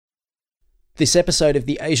This episode of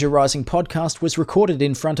the Asia Rising podcast was recorded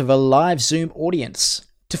in front of a live Zoom audience.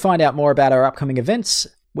 To find out more about our upcoming events,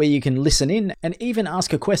 where you can listen in and even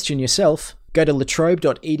ask a question yourself, go to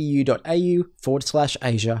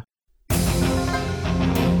latrobe.edu.au/Asia.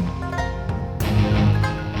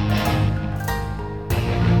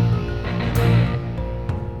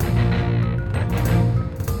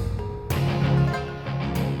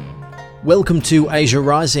 Welcome to Asia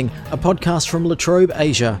Rising, a podcast from La Trobe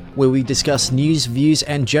Asia, where we discuss news, views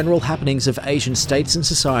and general happenings of Asian states and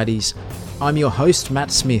societies. I'm your host,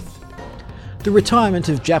 Matt Smith. The retirement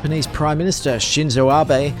of Japanese Prime Minister Shinzo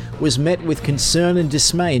Abe was met with concern and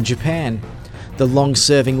dismay in Japan. The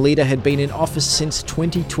long-serving leader had been in office since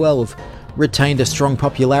 2012, retained a strong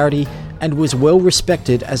popularity, and was well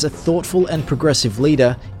respected as a thoughtful and progressive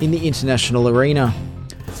leader in the international arena.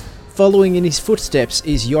 Following in his footsteps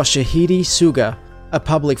is Yoshihide Suga, a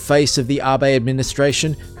public face of the Abe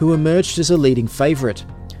administration who emerged as a leading favourite.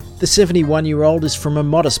 The 71-year-old is from a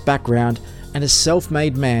modest background and a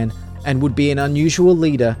self-made man and would be an unusual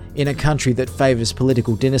leader in a country that favours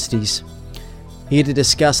political dynasties. Here to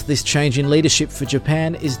discuss this change in leadership for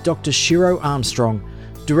Japan is Dr. Shiro Armstrong,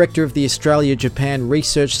 Director of the Australia-Japan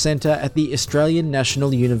Research Centre at the Australian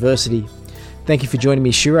National University. Thank you for joining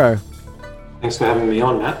me, Shiro. Thanks for having me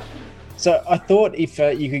on, Matt. So I thought if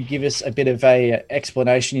you could give us a bit of a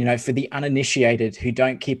explanation, for the uninitiated who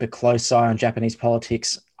don't keep a close eye on Japanese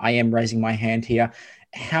politics, I am raising my hand here.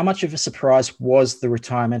 How much of a surprise was the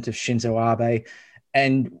retirement of Shinzo Abe,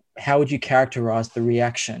 and how would you characterise the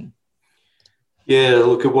reaction? Yeah,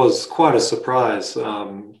 look, it was quite a surprise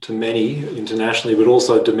to many internationally, but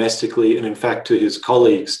also domestically, and in fact to his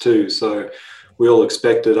colleagues too. So we all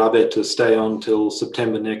expected Abe to stay on till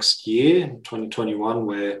September next year, 2021,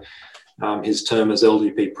 where his term as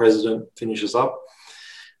LDP president finishes up.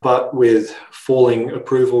 But with falling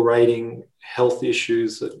approval rating, health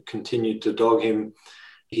issues that continued to dog him,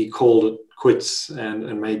 he called it quits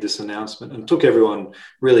and made this announcement and took everyone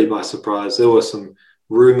really by surprise. There were some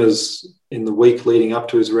rumours in the week leading up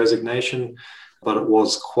to his resignation, but it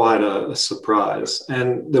was quite a surprise.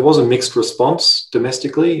 And there was a mixed response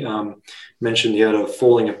domestically. Mentioned he had a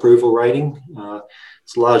falling approval rating.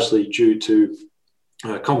 It's largely due to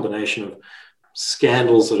a combination of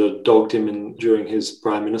scandals that had dogged him during his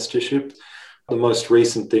prime ministership. The most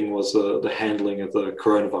recent thing was the handling of the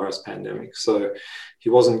coronavirus pandemic. So he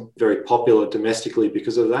wasn't very popular domestically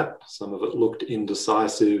because of that. Some of it looked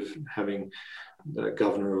indecisive, having the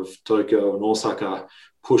governor of Tokyo and Osaka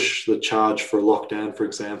push the charge for a lockdown, for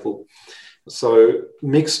example. So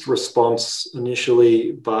mixed response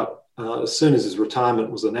initially, but as soon as his retirement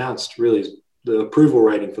was announced, really the approval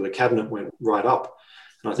rating for the cabinet went right up.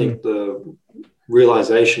 And I think the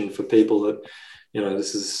realization for people that,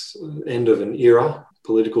 this is the end of an era,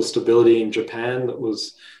 political stability in Japan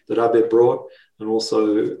that Abe brought, and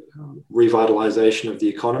also revitalization of the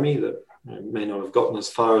economy that may not have gotten as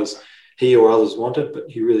far as he or others wanted, but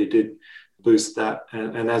he really did boost that.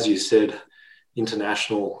 And as you said,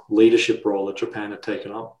 international leadership role that Japan had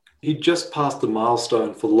taken up. He just passed the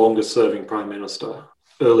milestone for longest serving prime minister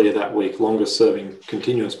earlier that week, longest serving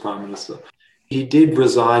continuous prime minister. He did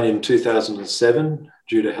resign in 2007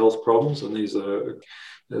 due to health problems, and there's a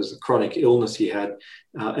chronic illness he had.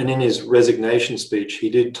 And in his resignation speech, he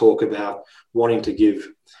did talk about wanting to give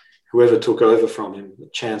whoever took over from him a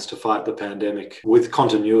chance to fight the pandemic with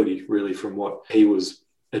continuity, really, from what he was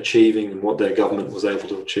achieving and what their government was able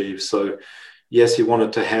to achieve. So, yes, he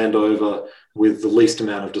wanted to hand over with the least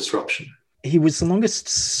amount of disruption. He was the longest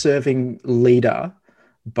serving leader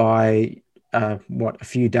by a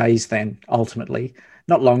few days then, ultimately.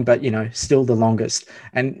 Not long, but, still the longest.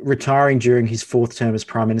 And retiring during his fourth term as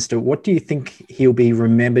Prime Minister, what do you think he'll be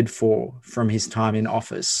remembered for from his time in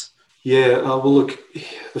office? Yeah, well, look,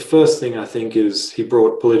 the first thing I think is he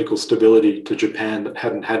brought political stability to Japan that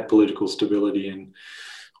hadn't had political stability in,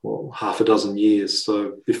 half a dozen years.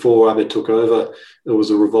 So before Abe took over, there was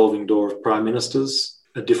a revolving door of prime ministers,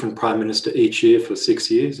 a different prime minister each year for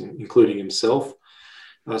 6 years, including himself.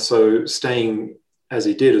 So staying as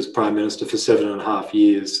he did as Prime Minister for 7.5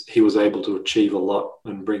 years, he was able to achieve a lot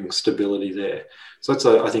and bring stability there. So that's,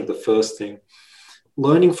 I think, the first thing.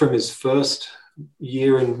 Learning from his first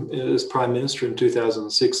year as Prime Minister in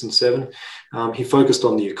 2006 and 7, he focused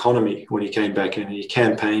on the economy when he came back in. He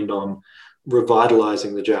campaigned on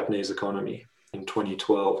revitalizing the Japanese economy in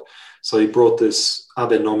 2012. So he brought this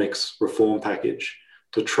Abenomics reform package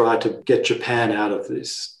to try to get Japan out of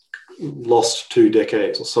this lost 2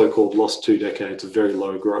 decades, or so-called lost 2 decades of very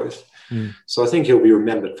low growth. So I think he'll be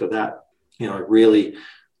remembered for that, really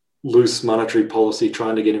loose monetary policy,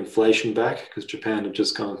 trying to get inflation back, because Japan had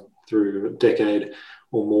just gone through a decade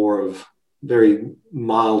or more of very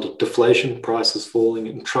mild deflation, prices falling,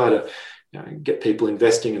 and try to get people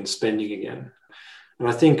investing and spending again. And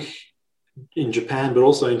I think in Japan, but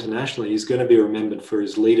also internationally, he's going to be remembered for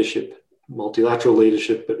his leadership, multilateral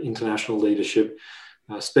leadership, but international leadership,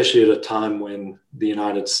 especially at a time when the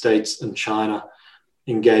United States and China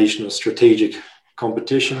engaged in a strategic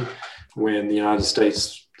competition, when the United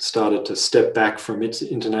States started to step back from its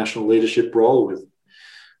international leadership role with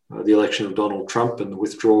the election of Donald Trump and the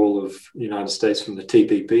withdrawal of the United States from the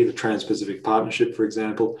TPP, the Trans-Pacific Partnership, for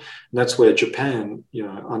example. And that's where Japan,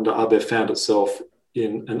 under Abe, found itself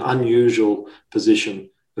in an unusual position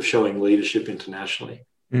of showing leadership internationally.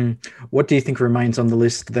 What do you think remains on the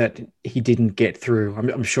list that he didn't get through?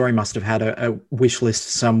 I'm sure he must have had a wish list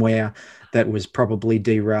somewhere that was probably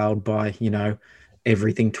derailed by,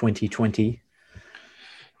 everything 2020.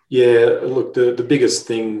 Yeah, look, the biggest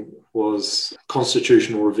thing was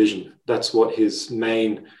constitutional revision. That's what his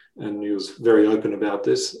main, and he was very open about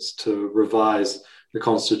this, is to revise the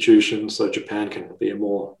constitution so Japan can be a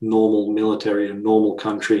more normal military and normal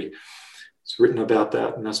country. It's written about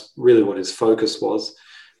that, and that's really what his focus was.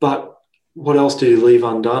 But what else did he leave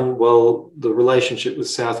undone? Well, the relationship with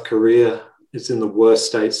South Korea is in the worst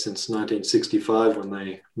state since 1965 when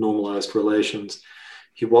they normalized relations.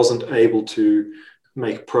 He wasn't able to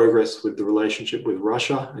make progress with the relationship with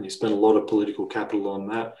Russia, and he spent a lot of political capital on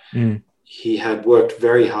that. He had worked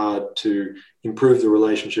very hard to improve the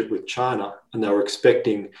relationship with China, and they were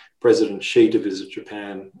expecting President Xi to visit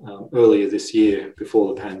Japan earlier this year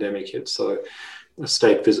before the pandemic hit. So a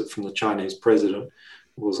state visit from the Chinese president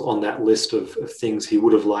was on that list of things he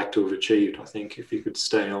would have liked to have achieved, I think, if he could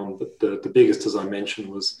stay on. But the biggest, as I mentioned,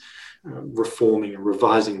 was reforming and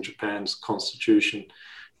revising Japan's constitution,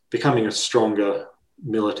 becoming a stronger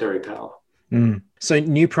military power. So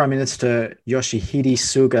new Prime Minister Yoshihide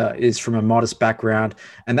Suga is from a modest background,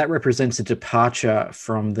 and that represents a departure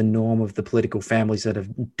from the norm of the political families that have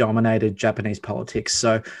dominated Japanese politics.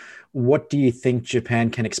 So what do you think Japan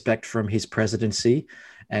can expect from his presidency?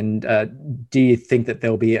 And do you think that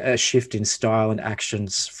there'll be a shift in style and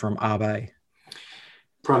actions from Abe?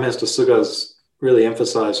 Prime Minister Suga has really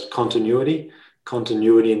emphasized continuity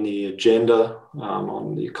in the agenda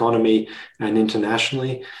on the economy and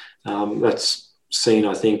internationally. That's seen,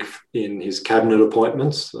 I think, in his cabinet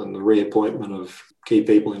appointments and the reappointment of key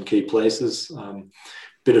people in key places.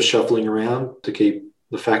 Bit of shuffling around to keep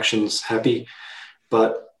the factions happy.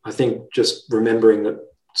 But I think just remembering that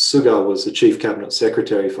Suga was the chief cabinet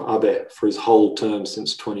secretary for Abe for his whole term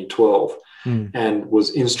since 2012 and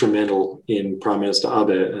was instrumental in Prime Minister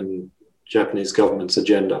Abe and Japanese government's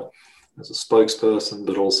agenda as a spokesperson,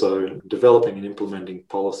 but also developing and implementing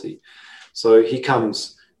policy. So he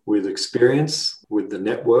comes with experience, with the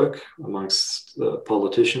network amongst the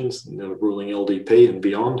politicians and the ruling LDP and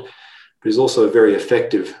beyond. But he's also a very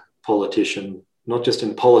effective politician, not just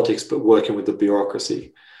in politics, but working with the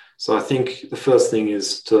bureaucracy. So I think the first thing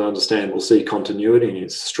is to understand we'll see continuity, and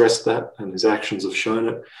he's stressed that, and his actions have shown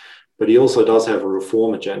it. But he also does have a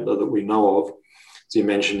reform agenda that we know of. As you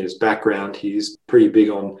mentioned, his background, he's pretty big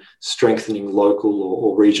on strengthening local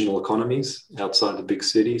or regional economies outside the big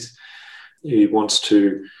cities. He wants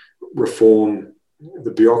to reform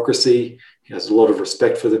the bureaucracy. He has a lot of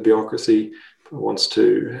respect for the bureaucracy. He wants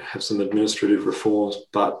to have some administrative reforms,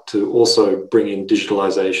 but to also bring in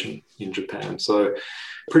digitalization in Japan. So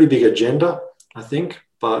pretty big agenda, I think,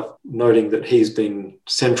 but noting that he's been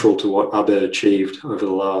central to what Abe achieved over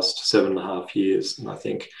the last 7.5 years. And I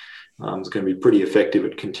think it's going to be pretty effective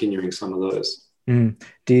at continuing some of those. Do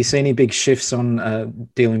you see any big shifts on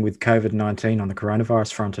dealing with COVID-19 on the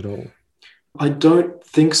coronavirus front at all? I don't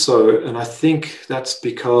think so. And I think that's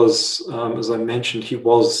because, as I mentioned, he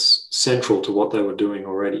was central to what they were doing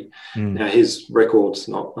already. Now, his record's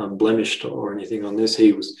not unblemished or anything on this.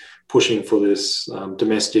 He was pushing for this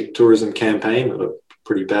domestic tourism campaign at a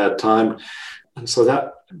pretty bad time. And so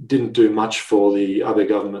that didn't do much for the Abe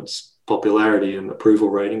government's popularity and approval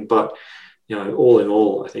rating. But, all in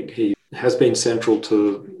all, I think he has been central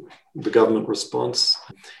to the government response.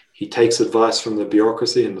 He takes advice from the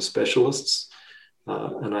bureaucracy and the specialists,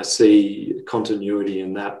 and I see continuity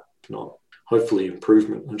in that, not hopefully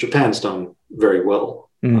improvement. And Japan's done very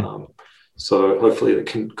well, so hopefully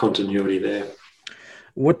the continuity there.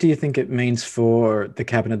 What do you think it means for the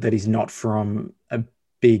cabinet that he's not from a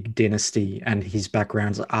big dynasty and his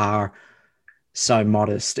backgrounds are so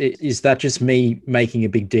modest? Is that just me making a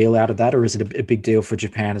big deal out of that, or is it a big deal for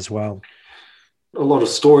Japan as well? A lot of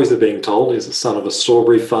stories are being told. He's the son of a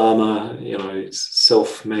strawberry farmer, he's a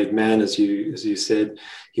self-made man, as you said.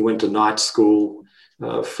 He went to night school.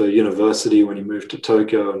 for university when he moved to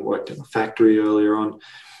Tokyo and worked in a factory earlier on.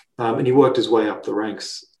 And he worked his way up the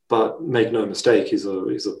ranks. But make no mistake, he's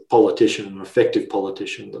a politician, an effective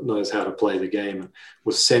politician that knows how to play the game and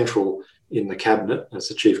was central in the cabinet as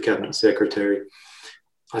the chief cabinet secretary.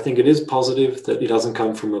 I think it is positive that he doesn't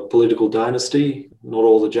come from a political dynasty. Not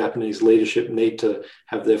all the Japanese leadership need to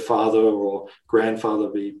have their father or grandfather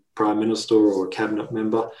be prime minister or a cabinet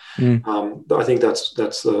member. I think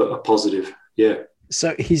that's a positive. Yeah.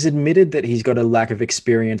 So he's admitted that he's got a lack of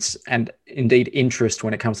experience and indeed interest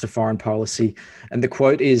when it comes to foreign policy. And the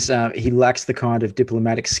quote is, he lacks the kind of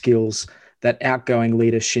diplomatic skills that outgoing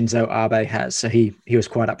leader Shinzo Abe has. So he was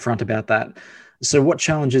quite upfront about that. So what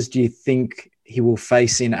challenges do you think he will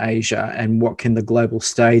face in Asia, and what can the global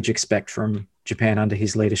stage expect from Japan under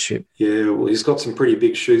his leadership? Yeah, well, he's got some pretty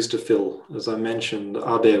big shoes to fill. As I mentioned,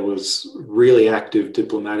 Abe was really active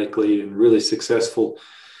diplomatically and really successful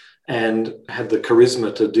and had the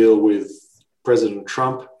charisma to deal with President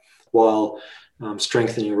Trump while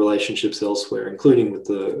strengthening relationships elsewhere, including with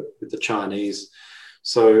the Chinese.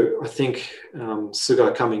 So I think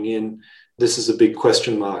Suga coming in, this is a big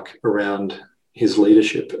question mark around his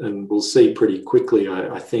leadership, and we'll see pretty quickly,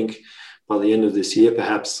 I think, by the end of this year,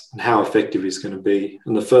 perhaps, how effective he's going to be.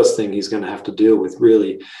 And the first thing he's going to have to deal with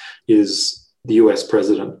really is the US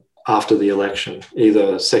president after the election,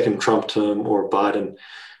 either a second Trump term or Biden,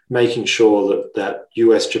 making sure that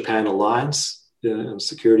US-Japan alliance and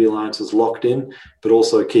security alliance is locked in, but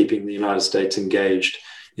also keeping the United States engaged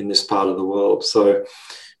in this part of the world. So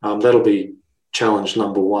that'll be challenge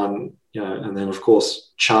number one. And then, of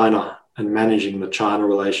course, China and managing the China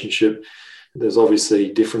relationship. There's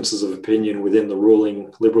obviously differences of opinion within the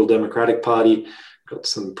ruling Liberal Democratic Party. Got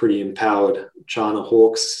some pretty empowered China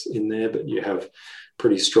hawks in there, but you have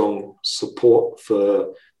pretty strong support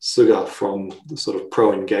for Suga from the sort of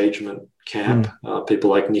pro-engagement camp, people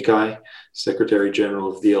like Nikai, Secretary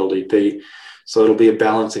General of the LDP. So it'll be a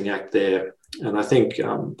balancing act there. And I think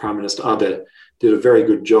Prime Minister Abe did a very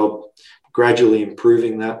good job gradually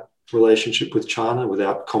improving that relationship with China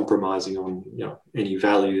without compromising on any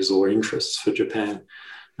values or interests for Japan.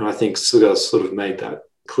 And I think Suga sort of made that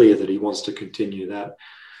clear that he wants to continue that.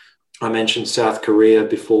 I mentioned South Korea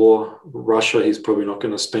before. Russia, he's probably not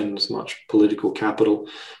going to spend as much political capital.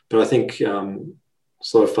 But I think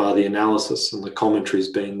so far the analysis and the commentary has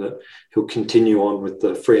been that he'll continue on with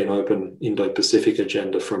the free and open Indo-Pacific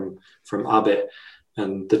agenda from Abe.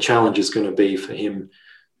 And the challenge is going to be for him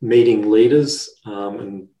meeting leaders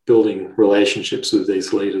and building relationships with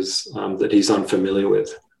these leaders that he's unfamiliar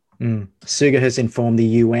with. Suga has informed the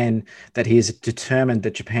UN that he is determined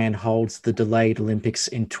that Japan holds the delayed Olympics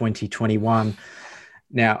in 2021.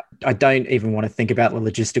 Now, I don't even want to think about the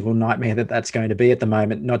logistical nightmare that's going to be at the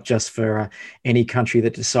moment, not just for any country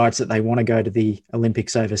that decides that they want to go to the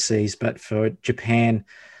Olympics overseas, but for Japan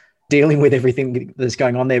dealing with everything that's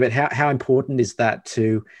going on there. But how important is that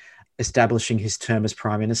to establishing his term as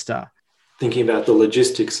Prime Minister? Thinking about the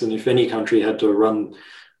logistics, and if any country had to run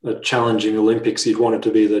a challenging Olympics, you'd want it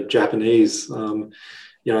to be the Japanese. They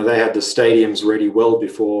had the stadiums ready well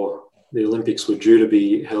before the Olympics were due to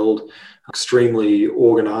be held, extremely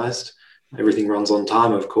organised. Everything runs on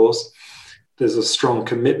time, of course. There's a strong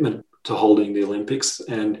commitment to holding the Olympics,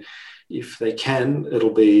 and if they can,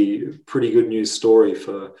 it'll be a pretty good news story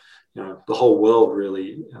for the whole world,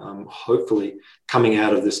 really, hopefully coming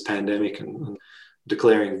out of this pandemic and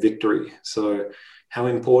declaring victory. So how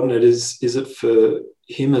important is it for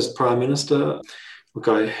him as Prime Minister? Look,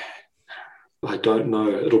 I don't know.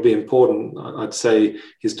 It'll be important. I'd say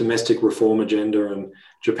his domestic reform agenda and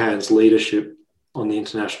Japan's leadership on the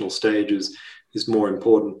international stage is more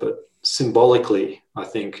important. But symbolically, I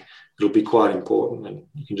think it'll be quite important. And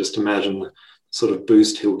you can just imagine the sort of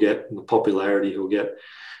boost he'll get and the popularity he'll get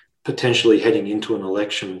potentially heading into an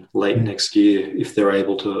election late next year if they're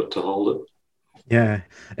able to hold it. Yeah,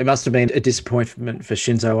 it must have been a disappointment for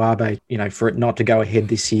Shinzo Abe, for it not to go ahead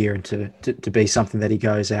this year and to be something that he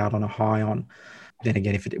goes out on a high on. Then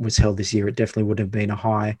again, if it was held this year, it definitely would have been a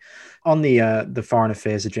high. On the foreign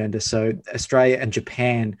affairs agenda, so Australia and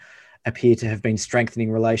Japan appear to have been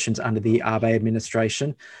strengthening relations under the Abe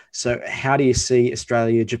administration. So how do you see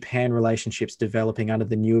Australia-Japan relationships developing under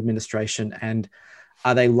the new administration, and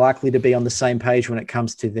are they likely to be on the same page when it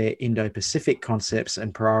comes to their Indo-Pacific concepts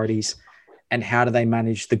and priorities? And how do they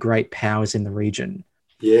manage the great powers in the region?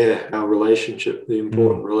 Yeah, our relationship, the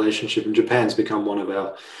important relationship. And Japan's become one of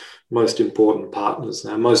our most important partners,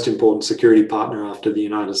 our most important security partner after the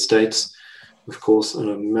United States, of course, and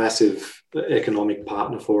a massive economic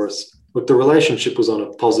partner for us. Look, the relationship was on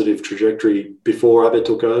a positive trajectory before Abe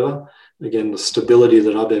took over. Again, the stability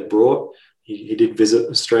that Abe brought, He did visit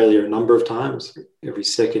Australia a number of times, every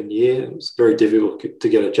second year. It was very difficult to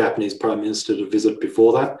get a Japanese Prime Minister to visit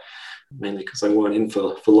before that, mainly because they weren't in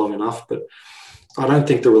for long enough. But I don't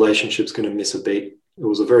think the relationship's going to miss a beat. It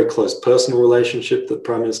was a very close personal relationship that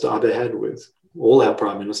Prime Minister Abe had with all our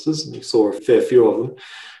Prime Ministers, and you saw a fair few of them.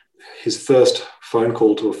 His first phone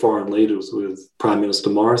call to a foreign leader was with Prime Minister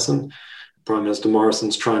Morrison. Prime Minister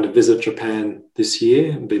Morrison's trying to visit Japan this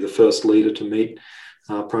year and be the first leader to meet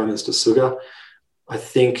Prime Minister Suga. I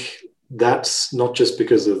think that's not just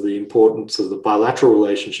because of the importance of the bilateral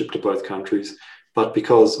relationship to both countries, but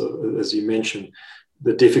because, as you mentioned,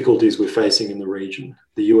 the difficulties we're facing in the region,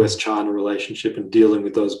 the US-China relationship and dealing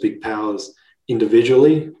with those big powers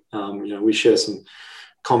individually. We share some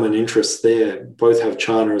common interests there. Both have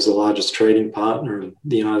China as the largest trading partner and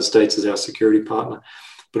the United States as our security partner,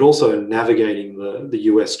 but also navigating the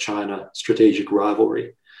US-China strategic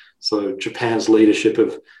rivalry. So Japan's leadership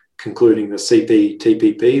of concluding the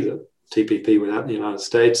CPTPP, the TPP without the United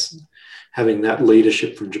States, having that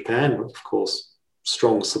leadership from Japan, of course,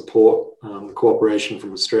 strong support, cooperation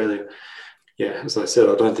from Australia. Yeah, as I said,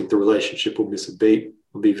 I don't think the relationship will miss a beat.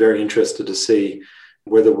 I'll be very interested to see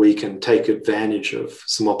whether we can take advantage of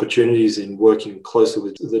some opportunities in working closer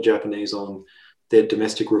with the Japanese on their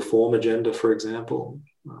domestic reform agenda, for example,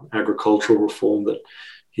 agricultural reform that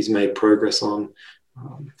he's made progress on,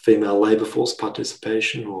 female labour force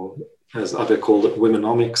participation, or as Abe called it,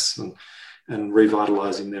 womenomics, and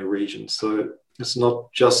revitalising their region. So it's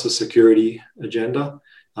not just a security agenda,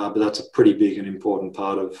 but that's a pretty big and important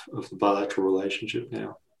part of the bilateral relationship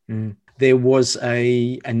now. There was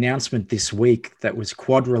an announcement this week that was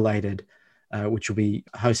Quad related, which will be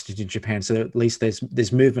hosted in Japan. So at least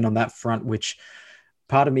there's movement on that front, which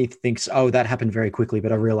part of me thinks, that happened very quickly,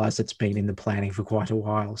 but I realised it's been in the planning for quite a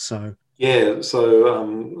while. So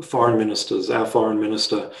foreign ministers, our foreign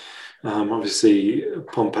minister, obviously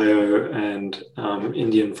Pompeo and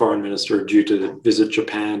Indian foreign minister are due to visit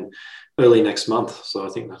Japan early next month. So I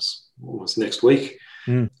think that's almost next week.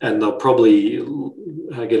 And they'll probably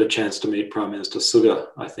get a chance to meet Prime Minister Suga,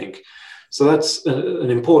 I think. So that's an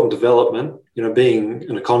important development. Being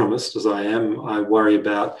an economist, as I am, I worry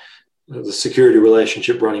about the security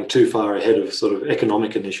relationship running too far ahead of sort of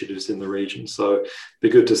economic initiatives in the region. So it'd be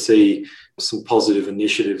good to see some positive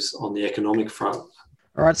initiatives on the economic front.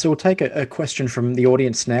 All right, so we'll take a question from the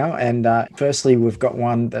audience now. And firstly, we've got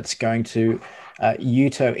one that's going to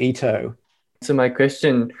Yuto Ito. So my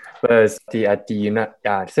question was at the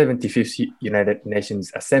 75th United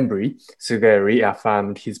Nations Assembly, Suga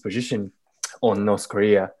reaffirmed his position on North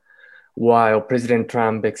Korea. While President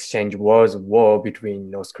Trump exchanged words of war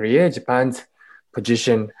between North Korea, Japan's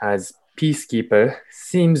position as peacekeeper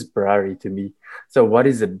seems blurry to me. So what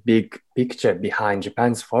is the big picture behind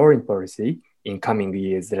Japan's foreign policy in coming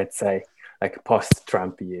years, let's say, like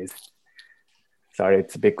post-Trump years? Sorry,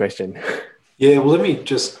 it's a big question. Yeah, well, let me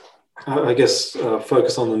just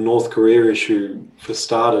focus on the North Korea issue for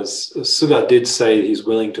starters. Suga did say he's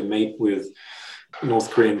willing to meet with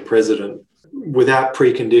North Korean president without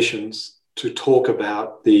preconditions to talk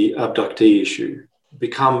about the abductee issue,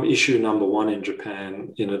 become issue number one in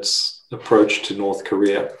Japan in its approach to North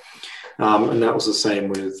Korea. And that was the same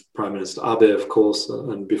with Prime Minister Abe, of course,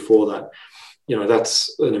 and before that.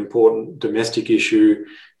 That's an important domestic issue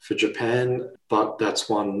for Japan, but that's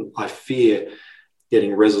one I fear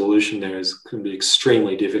getting resolution there is going to be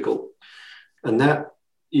extremely difficult. And that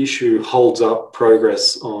issue holds up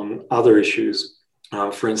progress on other issues.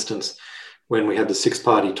 For instance, when we had the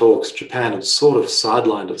six-party talks, Japan had sort of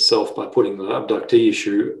sidelined itself by putting the abductee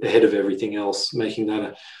issue ahead of everything else, making that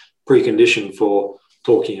a precondition for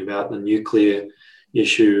talking about the nuclear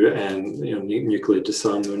issue and nuclear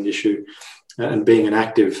disarmament issue, and being an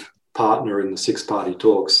active partner in the six-party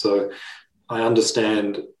talks. So I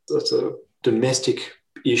understand that's a domestic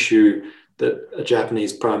issue that a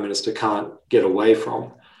Japanese prime minister can't get away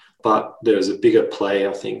from, but there's a bigger play,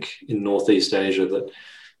 I think, in Northeast Asia that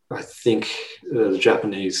I think the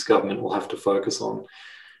Japanese government will have to focus on.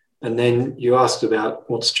 And then you asked about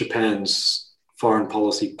what's Japan's foreign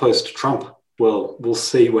policy post-Trump. Well, we'll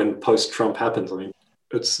see when post-Trump happens. I mean,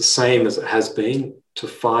 it's the same as it has been, to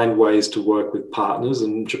find ways to work with partners.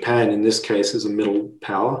 And Japan, in this case, is a middle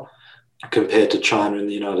power compared to China and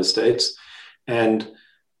the United States. And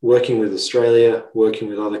working with Australia, working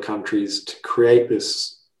with other countries to create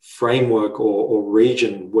this framework or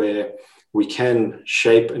region where we can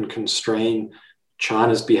shape and constrain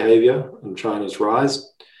China's behavior and China's rise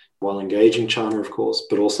while engaging China, of course,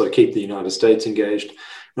 but also keep the United States engaged.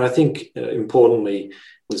 And I think, importantly,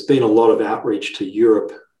 there's been a lot of outreach to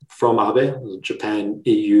Europe from Abe. The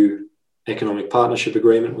Japan-EU Economic Partnership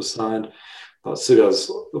Agreement was signed. But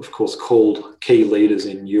Suga's, of course, called key leaders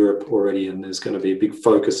in Europe already, and there's going to be a big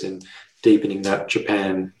focus in deepening that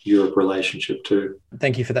Japan-Europe relationship too.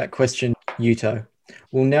 Thank you for that question, Yuto.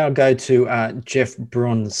 We'll now go to Jeff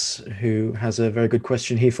Bronze, who has a very good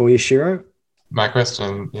question here for you, Shiro. My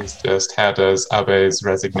question is just, how does Abe's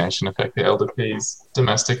resignation affect the LDP's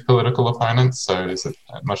domestic political opponents? So is it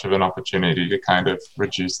much of an opportunity to kind of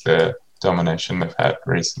reduce their domination they've had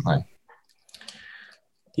recently?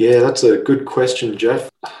 Yeah, that's a good question, Jeff.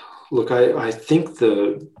 Look, I think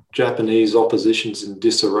the Japanese opposition's in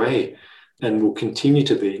disarray and will continue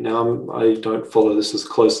to be. Now, I don't follow this as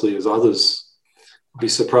closely as others. I'd be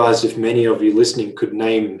surprised if many of you listening could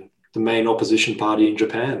name the main opposition party in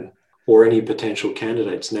Japan or any potential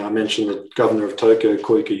candidates. Now, I mentioned the governor of Tokyo,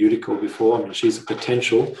 Koike Yuriko, before. I mean, she's a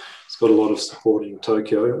potential. She's got a lot of support in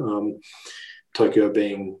Tokyo, Tokyo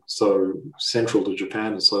being so central to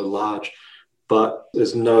Japan and so large. But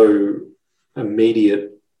there's no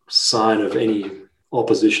immediate sign of any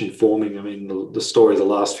opposition forming. I mean, the story of the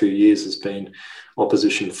last few years has been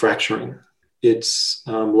opposition fracturing. It's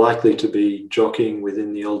likely to be jockeying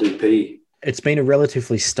within the LDP. It's been a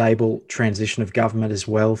relatively stable transition of government as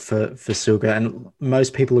well for Suga, and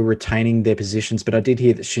most people are retaining their positions. But I did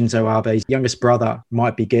hear that Shinzo Abe's youngest brother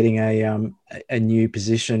might be getting a new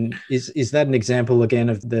position. Is that an example again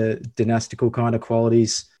of the dynastical kind of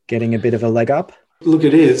qualities getting a bit of a leg up? Look,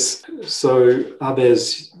 it is. So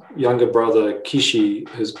Abe's younger brother, Kishi,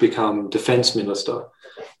 has become defense minister.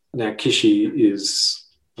 Now, Kishi is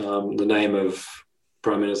the name of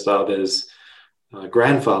Prime Minister Abe's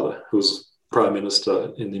grandfather, who was Prime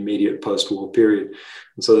Minister in the immediate post-war period.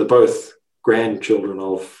 And so they're both grandchildren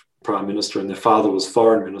of Prime Minister, and their father was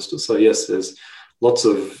Foreign Minister. So yes, there's lots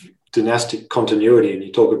of dynastic continuity, and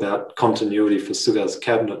you talk about continuity for Suga's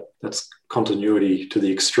cabinet. That's continuity to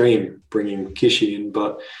the extreme, bringing Kishi in.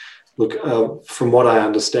 But look, from what I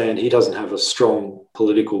understand, he doesn't have a strong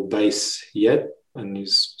political base yet, and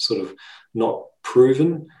he's sort of not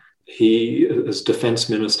proven. He, as defense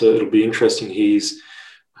minister, it'll be interesting. He's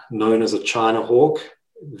known as a China hawk,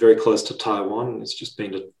 very close to Taiwan. He's just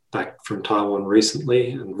been back from Taiwan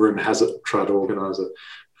recently, and rumor has it tried to organize a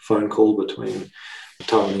phone call between the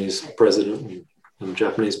Taiwanese president and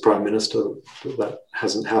Japanese prime minister. That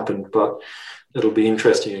hasn't happened, but it'll be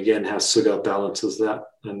interesting again how Suga balances that.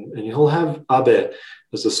 And he'll have Abe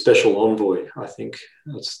as a special envoy. I think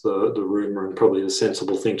that's the rumor, and probably the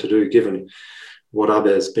sensible thing to do given what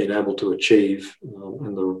Abe has been able to achieve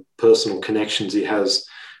and the personal connections he has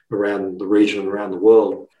around the region and around the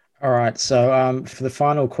world. All right. So for the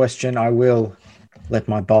final question, I will let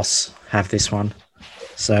my boss have this one.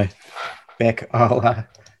 So, Beck, I'll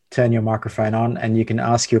turn your microphone on and you can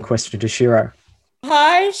ask your question to Shiro.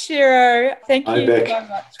 Hi, Shiro. Thank Hi, you Beck. so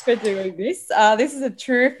much for doing this. This is a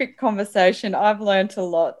terrific conversation. I've learned a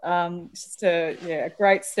lot. It's just a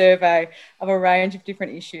great survey of a range of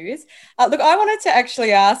different issues. Look, I wanted to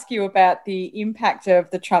actually ask you about the impact of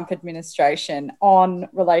the Trump administration on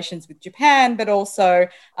relations with Japan, but also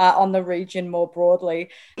on the region more broadly.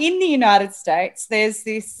 In the United States, there's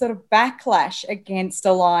this sort of backlash against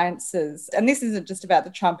alliances. And this isn't just about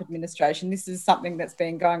the Trump administration. This is something that's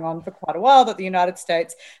been going on for quite a while, that the United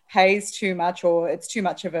States pays too much, or it's too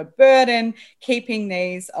much of a burden keeping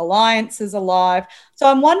these alliances alive. So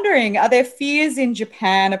I'm wondering, are there fears in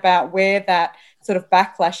Japan about where that sort of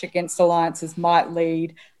backlash against alliances might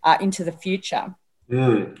lead into the future?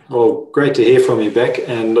 Well, great to hear from you, Beck,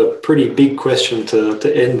 and a pretty big question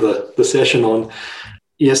to end the session on.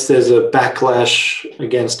 Yes, there's a backlash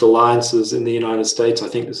against alliances in the United States. I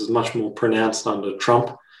think this is much more pronounced under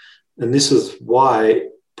Trump. And this is why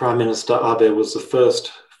Prime Minister Abe was the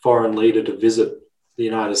first foreign leader to visit the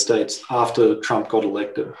United States after Trump got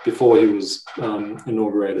elected, before he was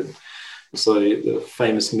inaugurated. So the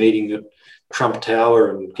famous meeting at Trump Tower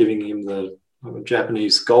and giving him the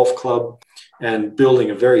Japanese golf club and building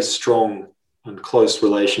a very strong and close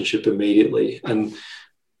relationship immediately. And,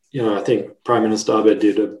 I think Prime Minister Abe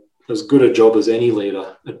did as good a job as any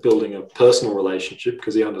leader at building a personal relationship,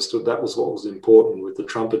 because he understood that was what was important with the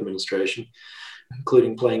Trump administration,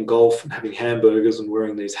 including playing golf and having hamburgers and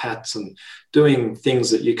wearing these hats and doing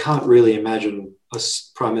things that you can't really imagine a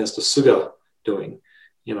Prime Minister Suga doing.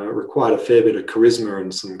 It required a fair bit of charisma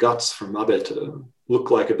and some guts from Abe to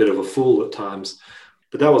look like a bit of a fool at times.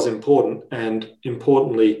 But that was important, and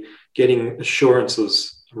importantly, getting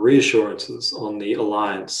reassurances on the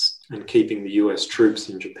alliance and keeping the US troops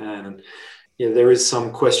in Japan. And there is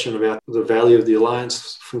some question about the value of the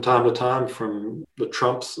alliance from time to time from the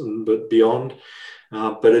Trumps but beyond.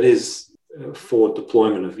 But it is for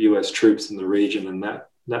deployment of US troops in the region, and that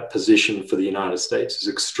that position for the United States is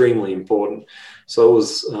extremely important. So it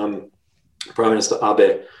was Prime Minister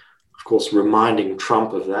Abe, of course, reminding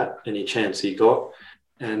Trump of that any chance he got,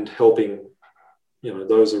 and helping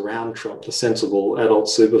those around Trump, the sensible adult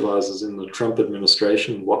supervisors in the Trump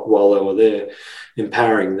administration, while they were there,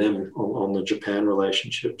 empowering them on the Japan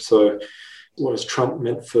relationship. So what has Trump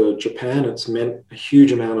meant for Japan? It's meant a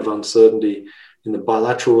huge amount of uncertainty in the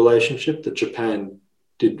bilateral relationship that Japan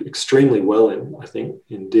did extremely well in, I think,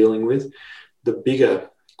 in dealing with. The bigger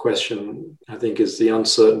question, I think, is the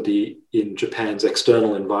uncertainty in Japan's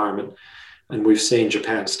external environment. And we've seen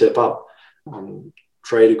Japan step up on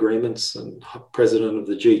trade agreements, and president of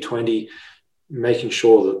the G20, making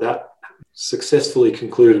sure that successfully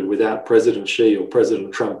concluded without President Xi or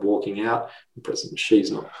President Trump walking out. President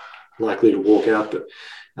Xi's not likely to walk out,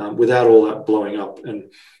 but without all that blowing up.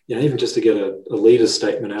 And even just to get a leader's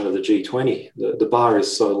statement out of the G20, the bar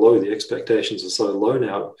is so low, the expectations are so low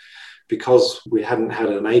now, because we hadn't had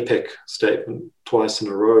an APEC statement twice in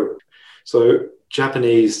a row. So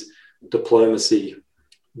Japanese diplomacy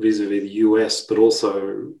vis-a-vis the US, but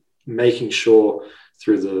also making sure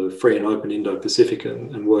through the free and open Indo-Pacific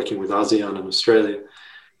and working with ASEAN and Australia,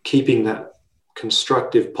 keeping that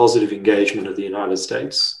constructive, positive engagement of the United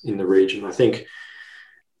States in the region. I think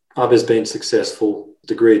Abe's been successful.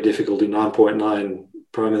 Degree of difficulty 9.9.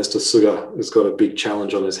 Prime Minister Suga has got a big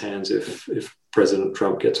challenge on his hands if President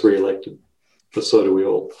Trump gets re-elected, but so do we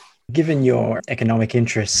all. Given your economic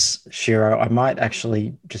interests, Shiro, I might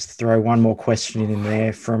actually just throw one more question in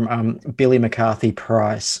there from Billy McCarthy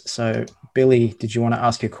Price. So, Billy, did you want to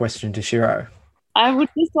ask a question to Shiro? I would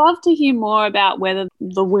just love to hear more about whether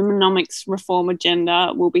the womenomics reform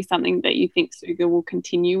agenda will be something that you think Suga will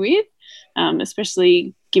continue with,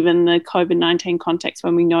 especially given the COVID-19 context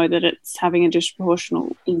when we know that it's having a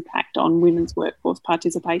disproportional impact on women's workforce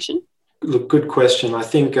participation. Look, good question. I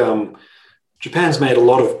think Japan's made a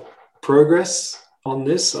lot of progress on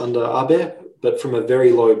this under Abe, but from a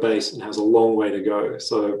very low base and has a long way to go.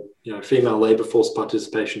 So, female labour force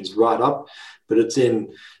participation is right up, but it's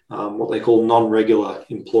in what they call non-regular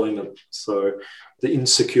employment. So the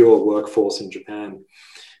insecure workforce in Japan.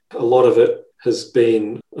 A lot of it has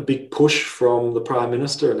been a big push from the Prime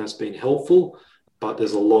Minister, and that's been helpful, but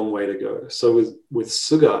there's a long way to go. So with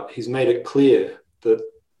Suga, he's made it clear that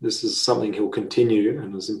this is something he'll continue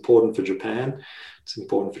and is important for Japan. It's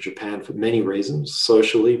important for Japan for many reasons,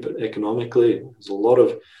 socially, but economically. There's a lot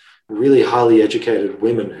of really highly educated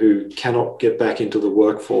women who cannot get back into the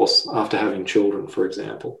workforce after having children, for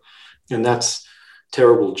example. And that's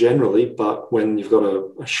terrible generally, but when you've got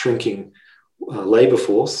a shrinking labour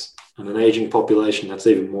force and an ageing population, that's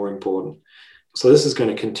even more important. So this is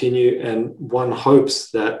going to continue, and one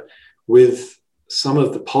hopes that with some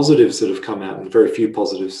of the positives that have come out, and very few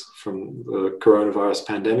positives from the coronavirus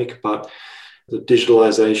pandemic, but the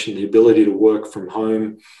digitalization, the ability to work from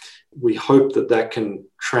home, we hope that can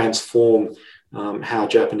transform how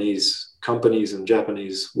Japanese companies and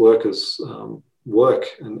Japanese workers work.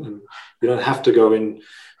 And we don't have to go in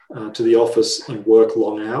to the office and work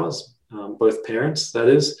long hours. Both parents, that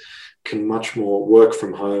is, can much more work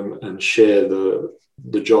from home and share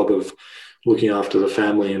the job of looking after the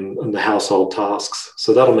family and the household tasks.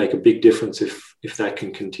 So that'll make a big difference if that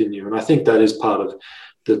can continue. And I think that is part of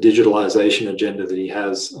the digitalization agenda that he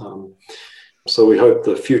has. So we hope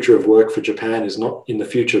the future of work for Japan is not in the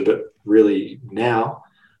future, but really now.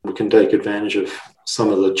 We can take advantage of some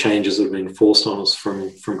of the changes that have been forced on us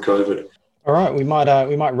from COVID. All right, we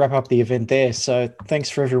might wrap up the event there. So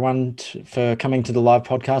thanks for everyone for coming to the live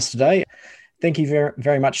podcast today. Thank you very,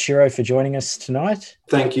 very much, Shiro, for joining us tonight.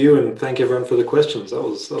 Thank you, and thank everyone for the questions. That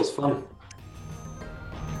was fun.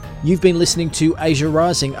 You've been listening to Asia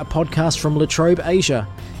Rising, a podcast from Latrobe Asia.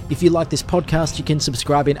 If you like this podcast, you can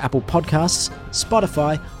subscribe in Apple Podcasts,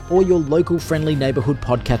 Spotify, or your local friendly neighbourhood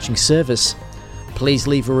podcatching service. Please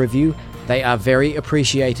leave a review. They are very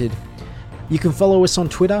appreciated. You can follow us on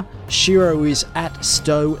Twitter. Shiro is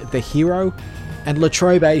 @StowTheHero, and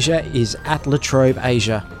Latrobe Asia is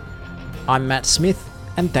 @LatrobeAsia. I'm Matt Smith,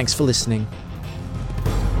 and thanks for listening.